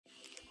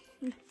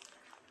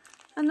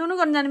अनि नुनु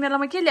गर्न जाने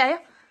बेलामा के ल्यायो?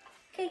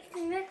 Cookies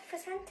and milk for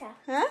Santa.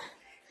 Huh?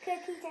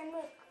 Cookies and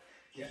milk.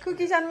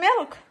 Cookies and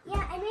milk.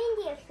 Yeah, and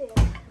reindeer food.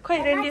 Khoi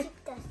And reindeer.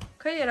 magic dust.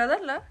 Khoi हेर त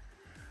ल.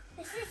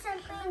 This is some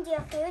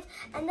reindeer food,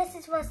 and this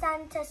is for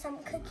Santa, some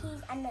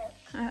cookies and milk.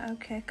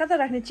 Okay. कता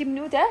राख्ने chimney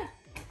हो त्यहाँ?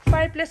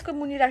 फायरप्लेसको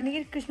मुनि राख्ने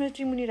कि Christmas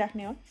tree मुनि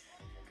राख्ने हो?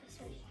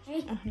 ल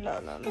ल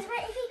ल. Because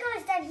if he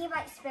goes dead, he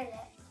might spill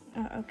it.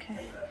 Okay.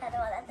 I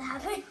don't want that to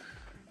happen.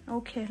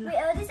 Okay. ल. Wait,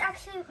 oh, this is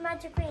actually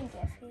magic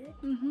reindeer food.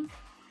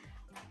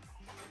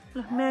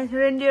 ल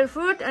reindeer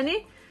food अनि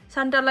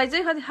सान्टालाई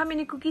चाहिँ कति how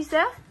many cookies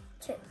there?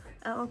 2.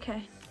 Okay.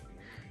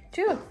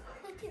 2.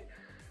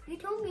 You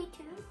told me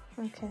to.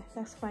 Okay,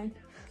 that's fine.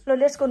 Lo,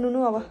 let's go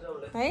Nunu अब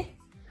है?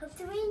 Hope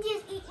the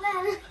reindeers eat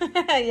well.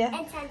 Yeah.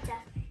 And Santa.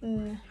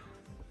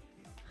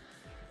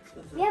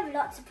 We have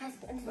lots of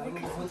presents under the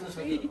Christmas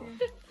tree.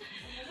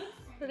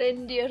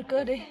 Reindeer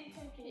को रे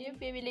यो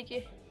बेबीले के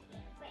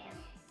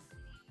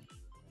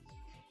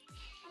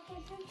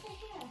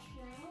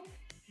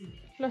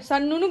ल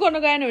सान नुनु गर्न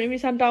गएन भने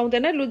सान्टा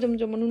आउँदैन लु जम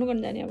जम नुनु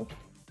गर्न जाने अब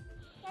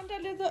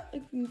सान्टाले त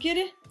के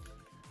रे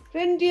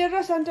रेनडियर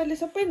र सान्टाले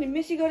सबै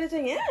मिसी गरेछ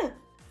यहाँ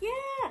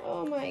Yeah.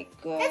 Oh my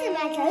god. Doesn't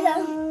matter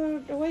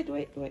Wait.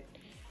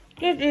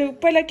 ल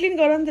पहिला क्लीन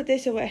गर नि त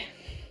त्यसो भए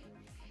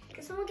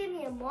Can someone give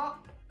me a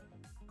mop?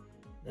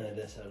 No,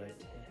 that's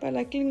alright.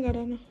 पहिला क्लीन गर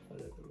न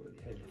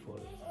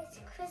It's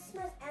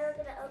Christmas and we're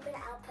gonna open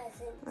our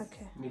presents.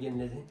 Okay. Begin,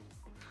 Lizzie.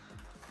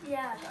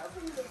 Yeah,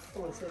 open this.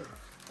 Come on, say.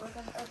 We're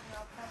gonna open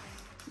our presents.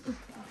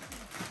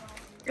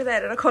 यता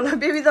हेरेर खोला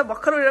baby त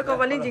भर्खर उयो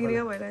कपालै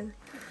जिङ्रिङ भइरहेछ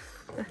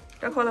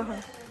ल खोला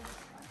खोला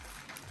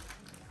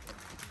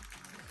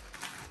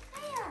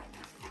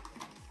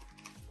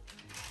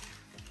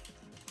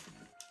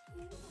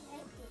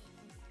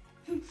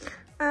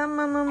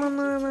आमा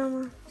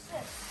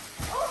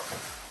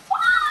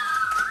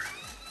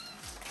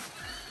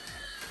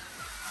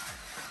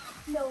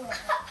No way.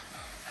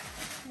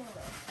 No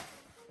way.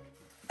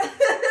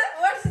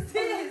 What's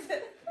this?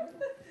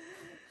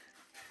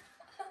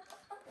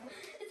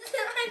 It's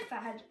an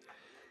iPad.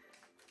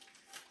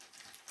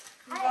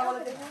 Yes.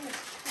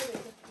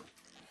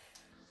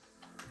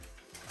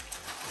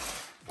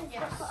 I've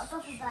got a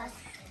bubble bag.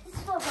 This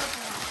is for a bubble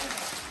bag.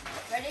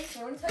 Ready?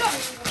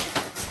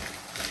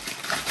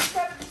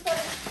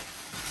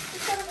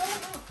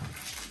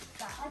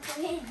 I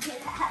can hear you do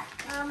that.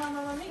 आमा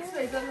मिक्स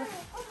भइसक्यो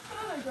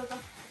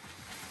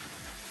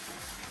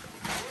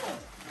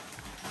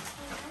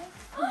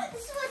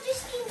This is what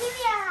Justy and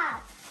Divya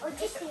have. Or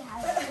Justy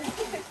has.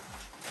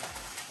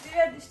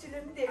 Divya दृष्टिले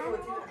पनि दिएको And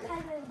हो what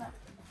colour is that?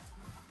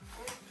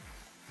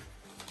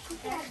 You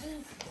can have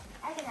these.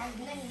 I can have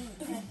these.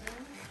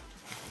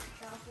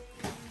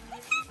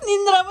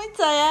 निन्द्रामै छ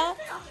या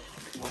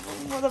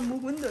म त मुख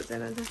पनि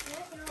धोचेन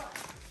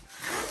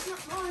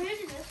Oh,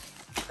 here's this.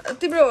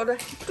 तिम्रो हो र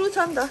टु छ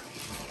नि त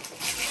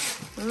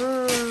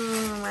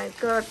माई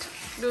गड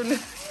लुलु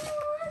Oh,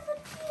 that's so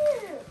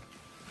cute.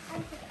 I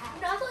took it out.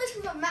 No, I thought this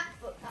was a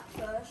MacBook at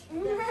first. Oh,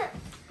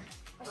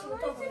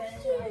 that's so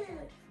cute.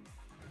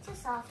 It's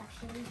just soft,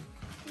 actually.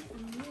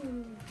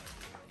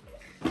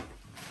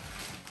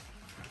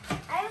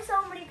 I have so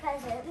many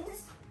presents.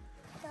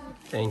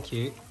 Thank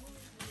you.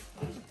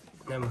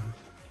 Come on.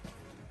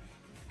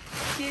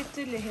 के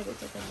चाहिँ लेखेको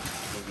छ त्यसमा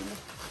बेबीले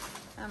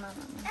आमा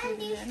And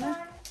this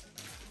one.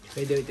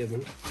 Wait, wait,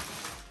 wait.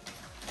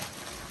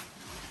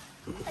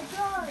 A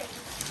drawing.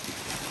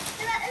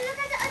 Look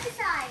at the other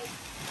side.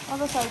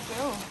 Other side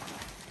चाहिँ हो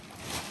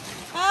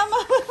आमा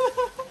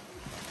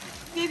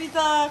baby त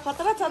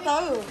खतरा छ त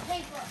हौ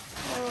Paper.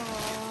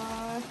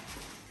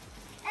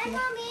 And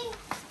mommy.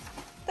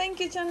 Thank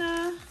you चना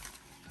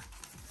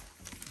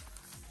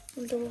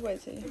उल्टो पो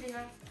भएछ यो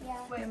Yeah.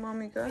 Yo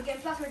मम्मीको Again,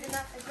 plus we're doing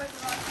that. It's both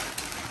of us.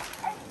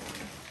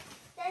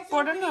 There's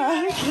पढ न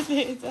के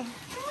लेखेछ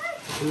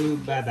Ooh,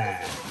 baba.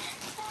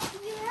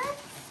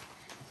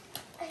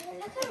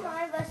 Look at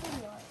mine versus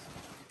yours.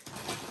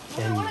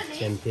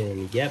 Champion.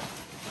 Yep.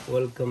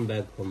 Welcome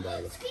back home,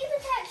 Baba. Screen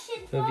protection.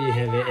 Hope you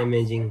have an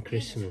amazing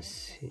Christmas.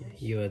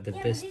 You are the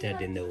best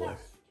dad in the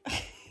world.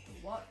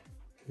 What?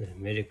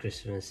 Merry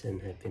Christmas and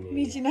Happy New Year.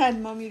 मिजिना end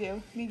mummy रे हो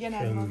मिगन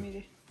end mummy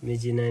रे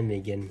Mijina,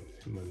 Megan,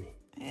 mommy.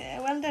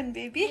 Well done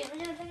baby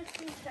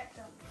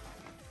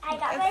I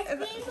got my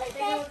screen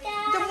protector.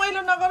 त्यो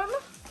मैलो नगर न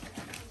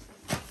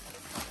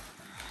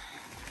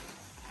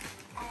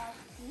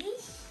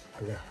These.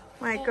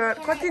 माई गड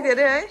कति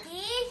धेरै है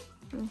These.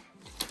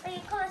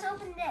 Wait, come on, let's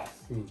open this.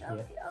 Yeah.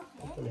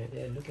 Open it.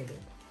 Yeah, look at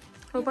it.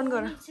 Open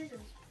गर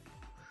Scissors.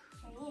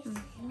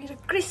 मेरो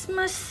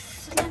क्रिसमस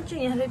लन्च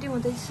यहाँ रेडी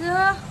हुँदैछ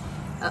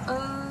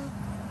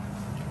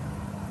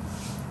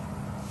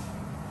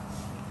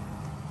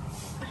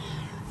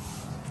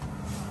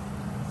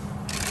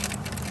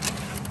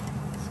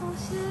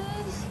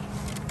Sauces.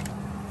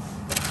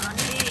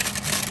 अनि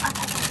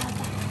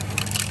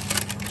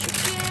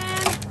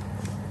chicken.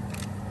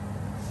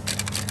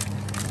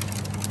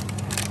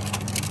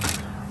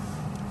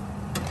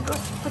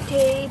 Roast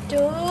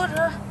potato र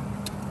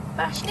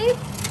parsley.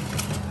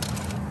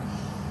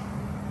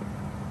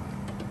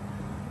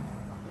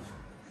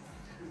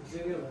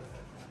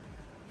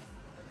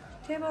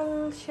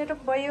 टेबल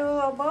सेटअप भयो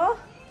अब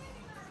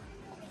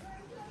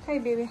खै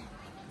baby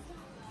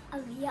Oh,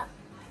 yeah.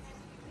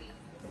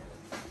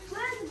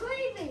 Where's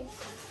gravy?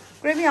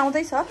 Gravy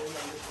आउँदैछ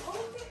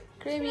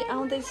gravy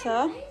आउँदैछ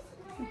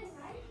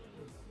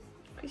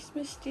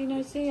क्रिसमस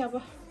डिनर चाहिँ अब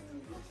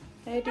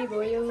रेडी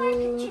भयो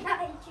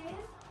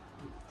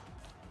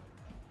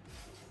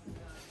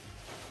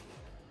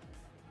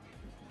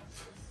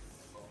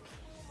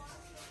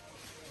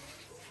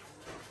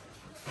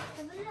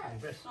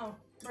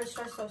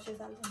Worcester sausage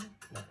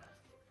हाल्छ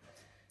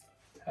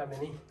How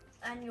many?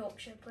 And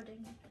Yorkshire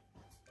pudding.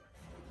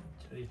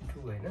 So it's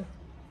 2, right? No?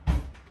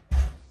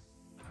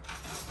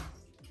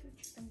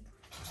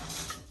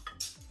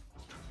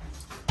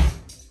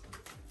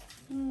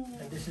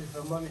 And this is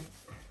for mommy.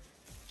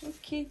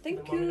 Okay,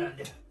 thank Mommy you. not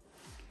there.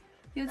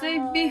 यो चाहिँ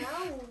बिफ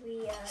That would be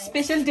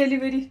special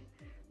delivery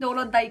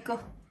दौलत दाईको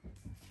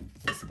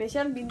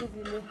special बिन्दु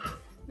दिले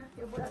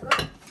यो बुढाको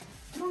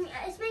Mommy,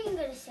 it's making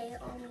good to say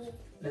it on me.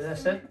 Is that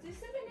set?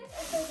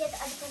 So get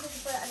I just want to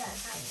put it on that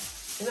side.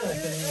 You know, I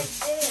can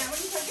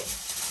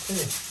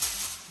Yeah,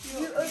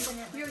 You open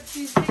it. You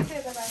cheese cake है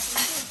त बाकी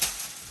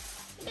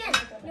again.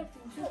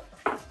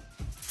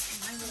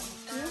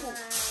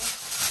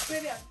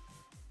 Gravy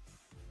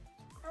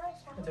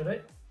It's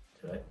alright.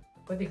 It's alright.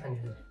 कति खाने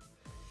हो?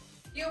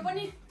 यो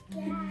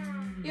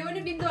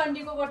पनि बिन्दु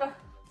आन्टीकोबाट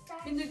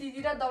बिन्दु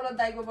दिदी र दौलत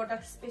दाईकोबाट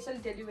स्पेशल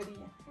डेलिभरी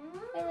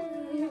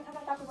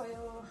यहाँ तातो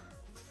भयो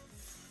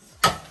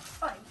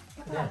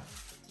Yeah.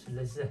 So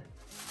let's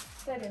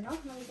त्यही न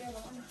मैले त्यहाँ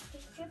लगाउन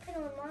It's dripping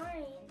on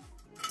mine.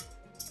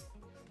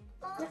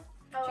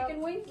 Chicken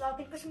wings? I'll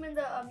put some in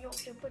the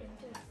Yorkshire pudding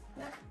too.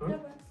 Put it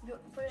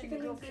in Chicken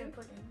the wings, Yorkshire yeah.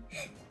 pudding.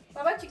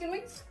 Baba chicken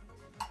wings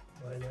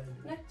Why not?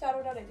 न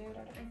चारवटा रहेछ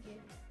एउटा Thank you.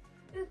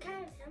 Who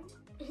can them?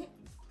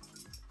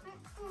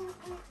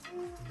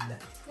 Nah.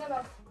 न बाबा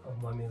Oh,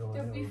 mommy go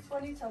त्यो on. बिफ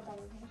पनि छ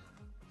तपाईको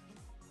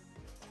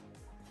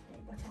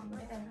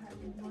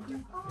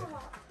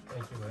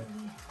Thank you,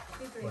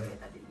 boy.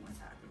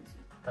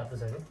 तातो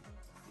छ के?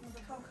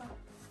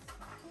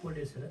 What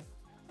is it?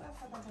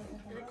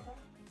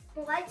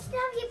 Well, why did you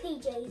have your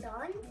PJs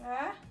on?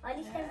 Why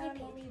did you have your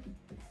PJs?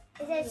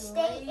 It says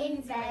stay in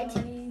bed.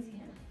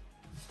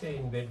 Stay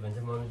in bed भन्छ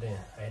mummy त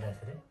यहाँ आइरहेको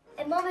छ रे.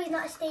 And mommy's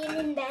not staying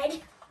in bed.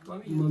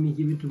 Mommy,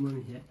 give it to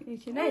mommy here.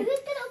 एकछिन Oh, है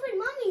who's gonna open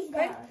mommy's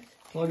door?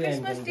 Mommy,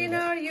 I'm Christmas going to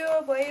dinner यो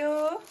भयो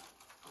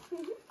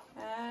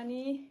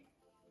अनि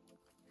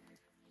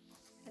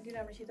अलि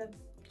राम्रोसित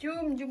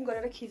जुम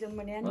गरेर खिचौँ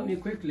भने अनि Mommy,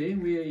 quickly,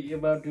 we are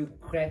about to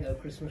crack a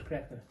Christmas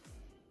cracker.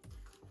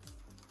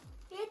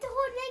 You have to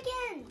hold it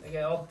again.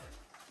 Okay, up,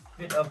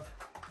 bit up.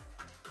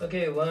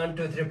 Okay, 1,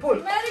 2, 3, pull.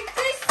 मेरी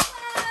Christmas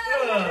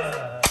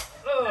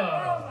Oh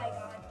my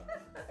god.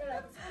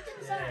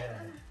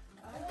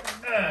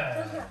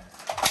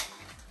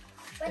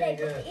 But I There you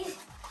go.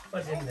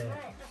 What's in there?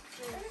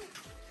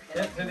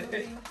 Yeah,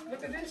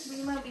 look at this.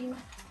 बिमा बिमा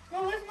No,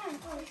 where's mine?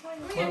 Oh, it's mine.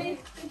 Really?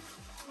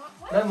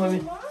 No, mommy.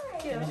 Mine.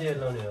 Let me see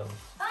alone here.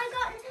 I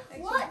got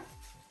what?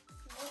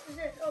 What is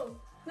this? Oh.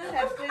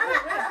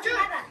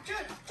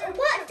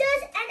 What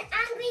does an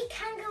angry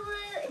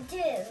kangaroo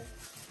do?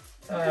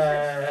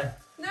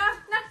 No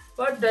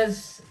What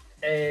does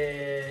a...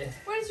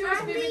 Where's yours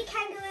Angry baby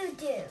kangaroo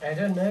do? I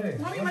don't know.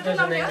 Mommy, What what does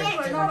an do you angry like?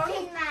 kangaroo-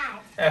 Fucking mad.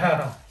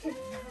 Ah,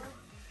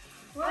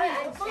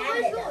 Right,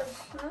 Where's yours?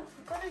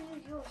 I've got to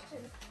use yours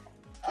too.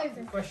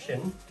 question.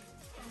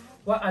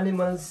 What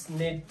animals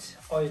need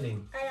oiling?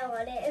 I know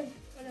what it is.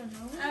 I don't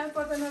know.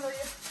 पता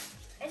नगरियो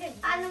I don't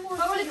animals.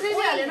 बाबाले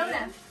gravy हालेन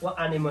नि What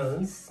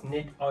animals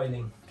need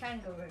oiling?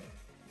 Kangaroo.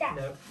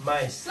 No,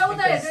 mice. ल उता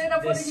because हेरेर they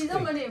पठाइदिन्छौँ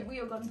squeak. अनि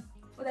उयो गर्नु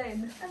उता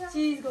हेर्नु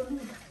चिज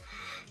गर्नु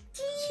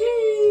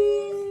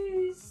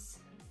Cheese.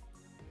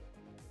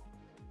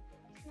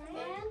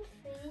 And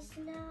freeze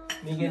now.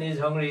 Megan is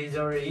hungry. He's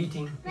already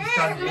eating. He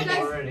started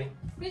eating already.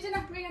 मिचिन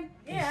मिगन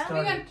He मिगन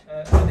started.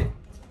 Ready?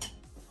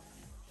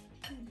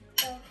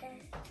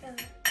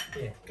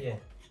 Okay. Here.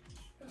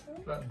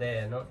 Not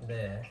there, not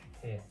there.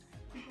 Here.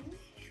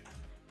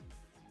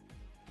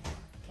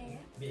 Okay.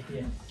 Be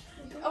here.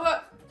 अब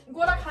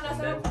गोरा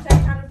खानासँग चाहिँ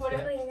खानु पर्यो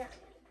Oh, yeah.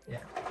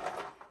 Yeah.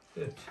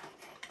 Good.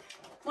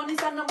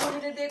 Manisha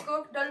नमोनीले दिएको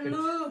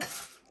डल्लु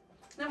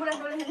नबुढा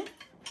खाने हैन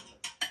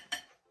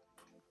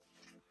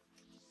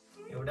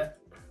एउटा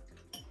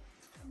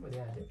ओले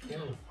हाल्यो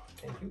क्याउ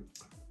थ्यांक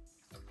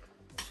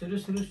यू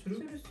सुरु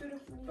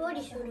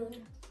Already showed.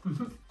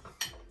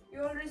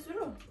 यो अलरेडी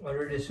सुरु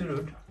already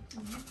surud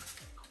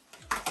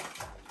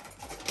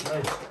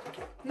nice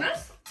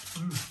नाइस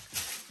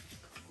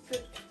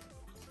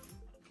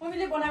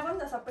मम्मीले बनाएको नि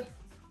त सबै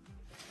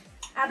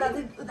आधा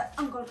चाहिँ उता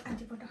अङ्कल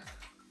आन्टीबाट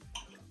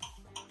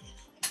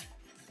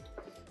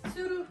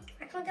सुरु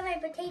I can't get my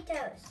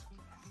potatoes.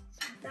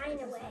 Mine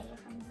away.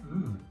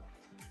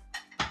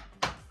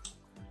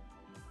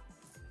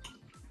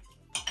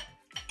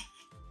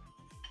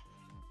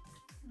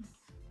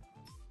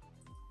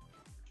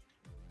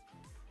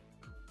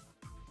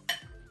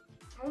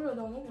 아무래도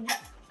너무 그냥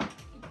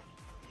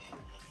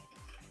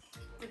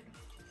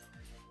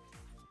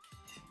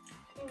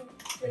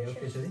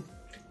delicious. Sorry.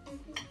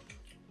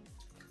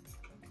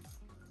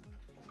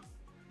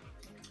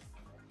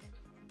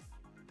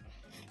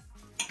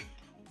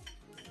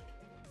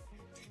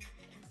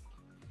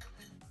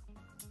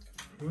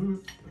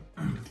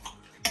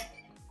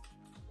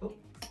 Oh.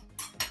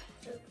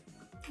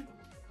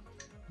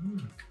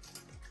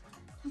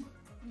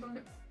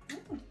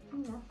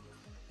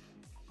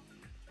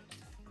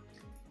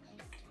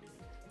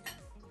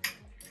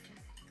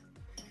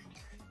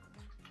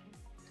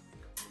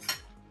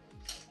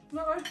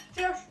 Rồi,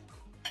 cheers.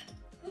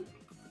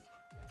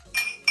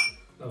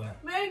 Bye-bye.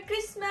 Merry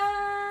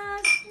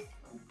Christmas.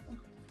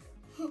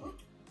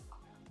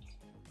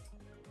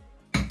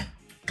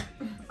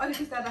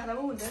 अलिकति ज्यादा खाँदा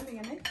पनि हुन्छ नि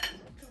है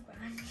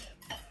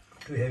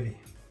Too heavy.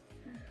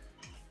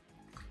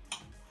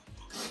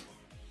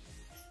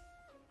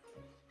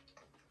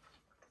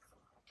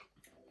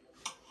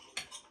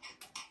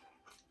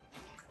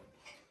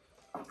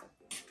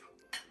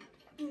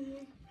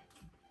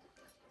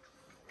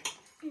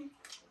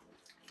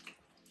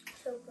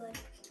 So good.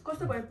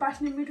 कस्तो भयो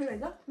पास्ने मिठो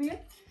रहेछ मिगे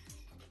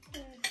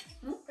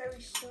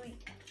Very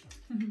sweet.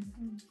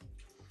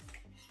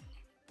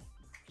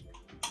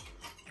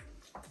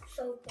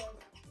 So good.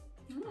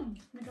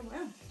 मिठो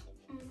भयो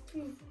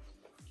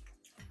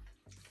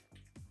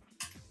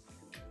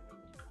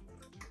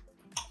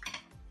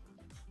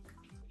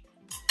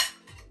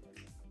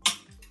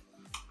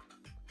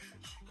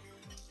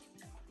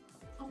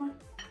अमा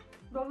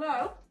डल्लो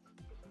आयो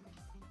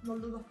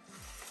डल्लो त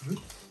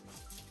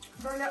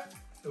डल्लो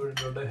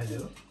एउटा डल्लै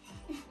खाइदियो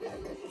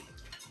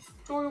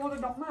टोकेको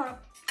त डम्मा आयो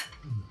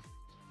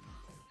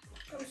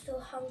I'm so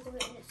hungry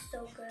and it's so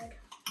good.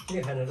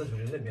 के खाना त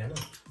छोडेर बिहान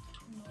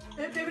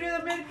ए त्यसले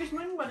त मेरी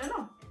क्रिसमस पनि भनेन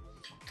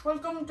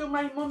वेलकम टु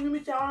माई मम्मी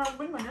मिचा आउनु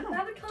पनि भनेन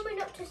Mama told me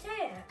not to say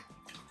it.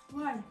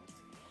 Why?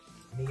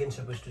 Megan's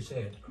supposed to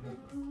say it.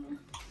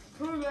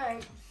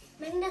 Right.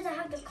 Megan doesn't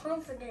have the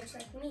confidence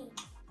like me.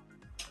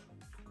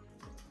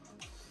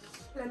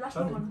 The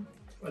last one.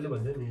 अलि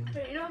भन्छ नि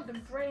But you don't have the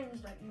brains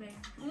like me.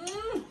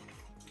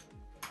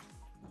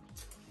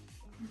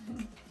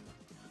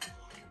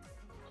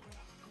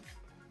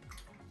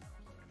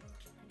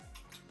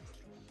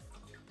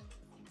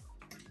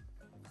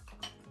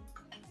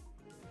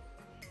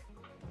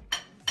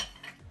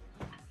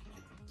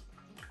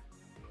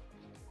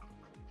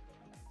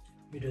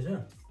 मिठो छ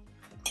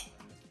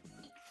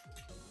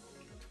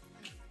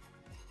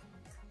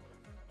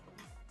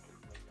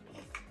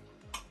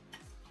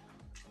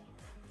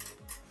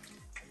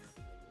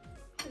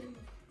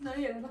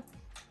नरी हेर त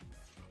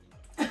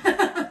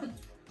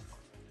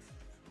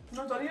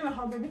नचलिकन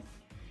खाऊ baby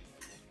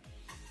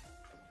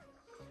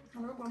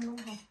हाम्रो बन्नु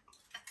खाऊ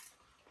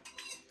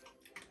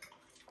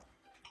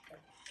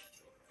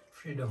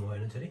फ्रिडम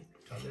होइन छोरी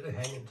चलेर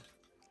खाइन्छ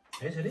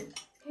है छोरी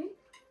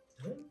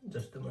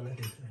जस्तो मलाई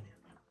त्यस्तो होइन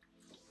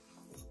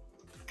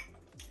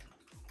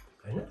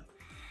होइन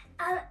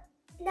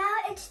Now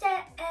it's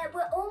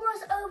we're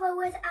almost over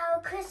with our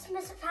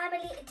Christmas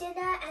family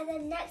dinner, and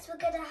then next we're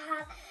gonna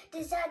have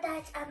dessert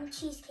that's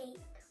cheesecake.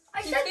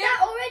 I said that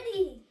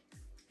already.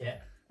 Yeah.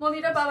 Mummy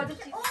र बाबा त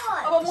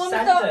Oh, अब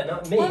Santa,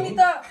 not me.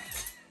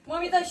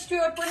 मम्मी त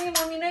स्टुअर्ट पनि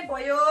mummy नै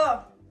भयो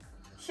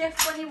chef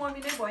पनि mummy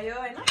नै भयो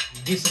हैन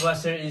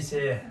Dishwasher is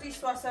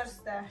डिशवाशर्स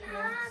त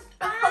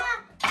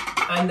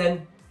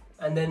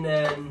and then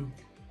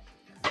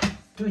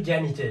two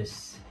janitors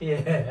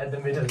here at the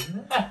middle.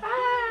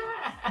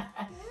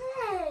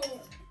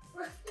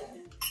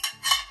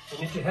 You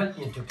need to help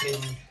me to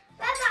clean.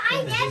 Papa, I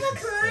clean the never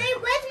dishes. clean.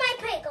 Where's my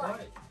plate gone?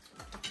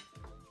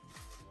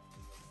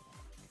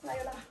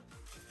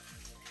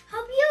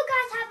 Hope you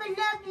guys have a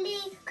lovely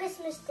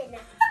Christmas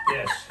dinner.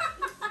 Yes.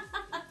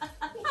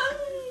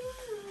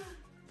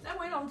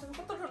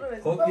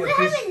 Well, we're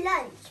having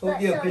lunch, hope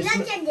but your so Christmas-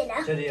 lunch and dinner.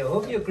 Sorry, I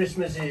hope your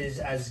Christmas is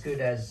as good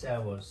as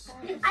ours.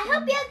 I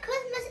hope your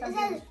Christmas is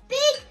as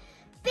big,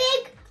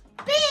 big,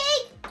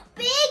 big,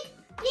 big,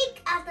 big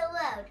as the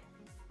world.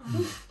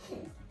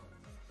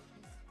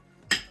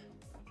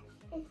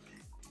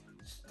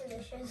 It's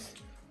delicious.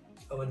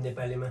 अब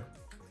नेपालीमा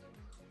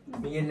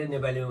मिगेनले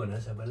नेपालीमा भन्न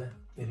सबैलाई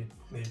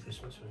मेरी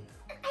Christmas भन्छ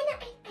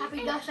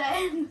Happy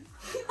Dashan.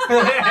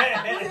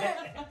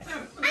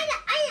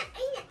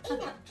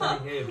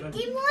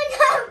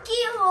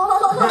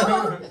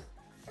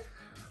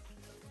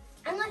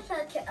 I'm gonna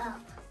search it up.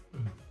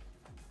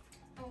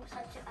 I'm gonna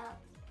search it up.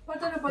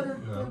 पर्दैन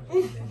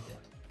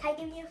Can I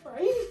give you a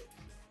phone?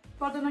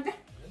 पर्दैन के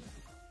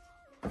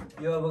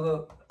यो अबको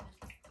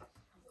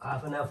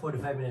हाफ एन आवर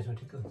 45 मिनट्समा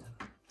ठिक हुन्छ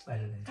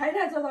बाहिर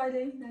खाइरहेछ त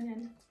अहिले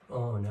नानीहरुले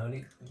भने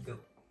अलिक त्यो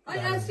अनि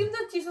आइसक्रिम त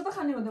चिसो त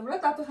खाने हुँदैन र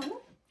तातो खानु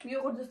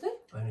योगर्ट जस्तै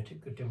होइन ठिक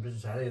टेम्परेचर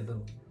साह्रै यो त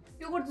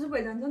योगर्ट जस्तो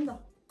भइजान्छ नि त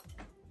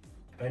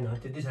होइन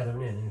त्यति साह्रो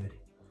पनि होइन नि फेरि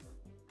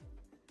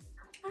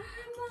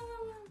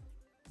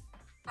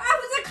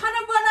आफू चाहिँ खाना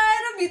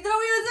बनाएर भित्र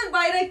उयो चाहिँ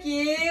बाहिर के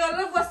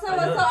गरेर बस्छ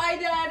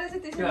अहिले आएर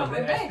चाहिँ त्यसो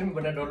आइसक्रिम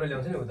बनाएर डल्लो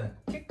ल्याउँछ नि उता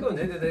ठिक्क हुन्छ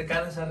नि त्यो त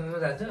कालो सारेर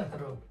जान्छ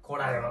तर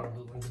कडा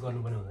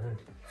गर्नुपर्ने हुँदैन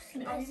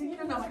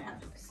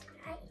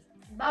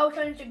Bao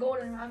turns to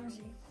Gordon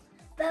Ramsay.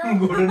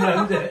 Guru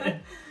Nanda.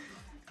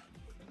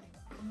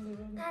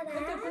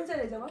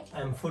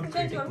 I'm food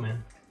critic,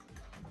 man.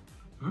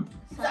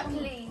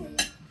 Exactly.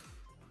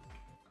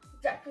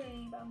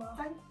 Exactly, Mama.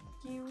 Thank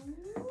you.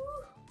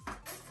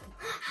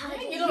 How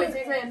You know what I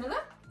say,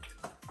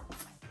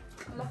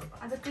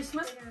 as a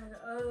Christmas. Dinner is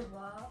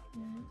over.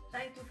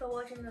 Thank you for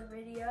watching the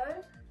video.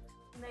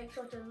 Make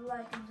sure to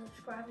like and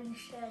subscribe and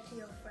share to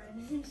your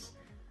friends.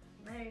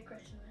 Merry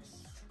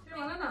Christmas.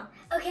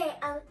 Okay,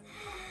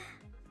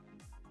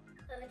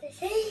 what did I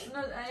say?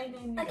 No,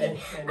 Okay.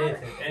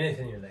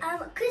 Anything you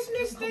like.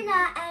 Christmas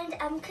dinner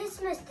and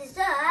Christmas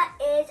dessert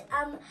is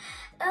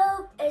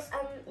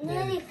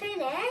nearly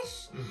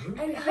finished.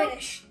 And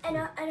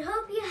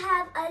hope you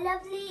have a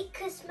lovely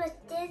Christmas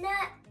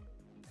dinner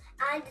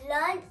and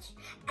lunch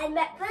and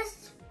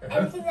breakfast,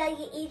 everything that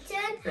you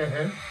eaten.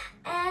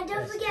 And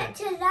don't forget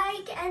to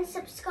like and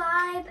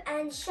subscribe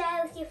and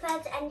share with your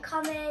friends and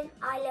comment.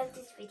 I love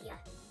this video.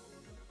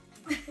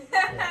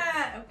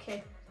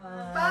 Okay.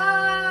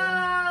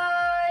 Bye.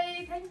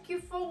 Thank you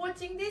for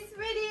watching this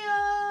video.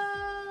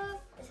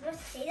 I'm supposed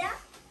to say that?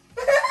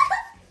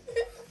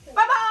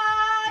 Bye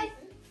bye.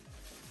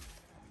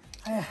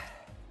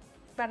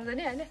 Bạn tới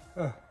này.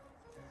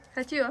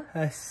 Hả chưa?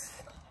 Yes.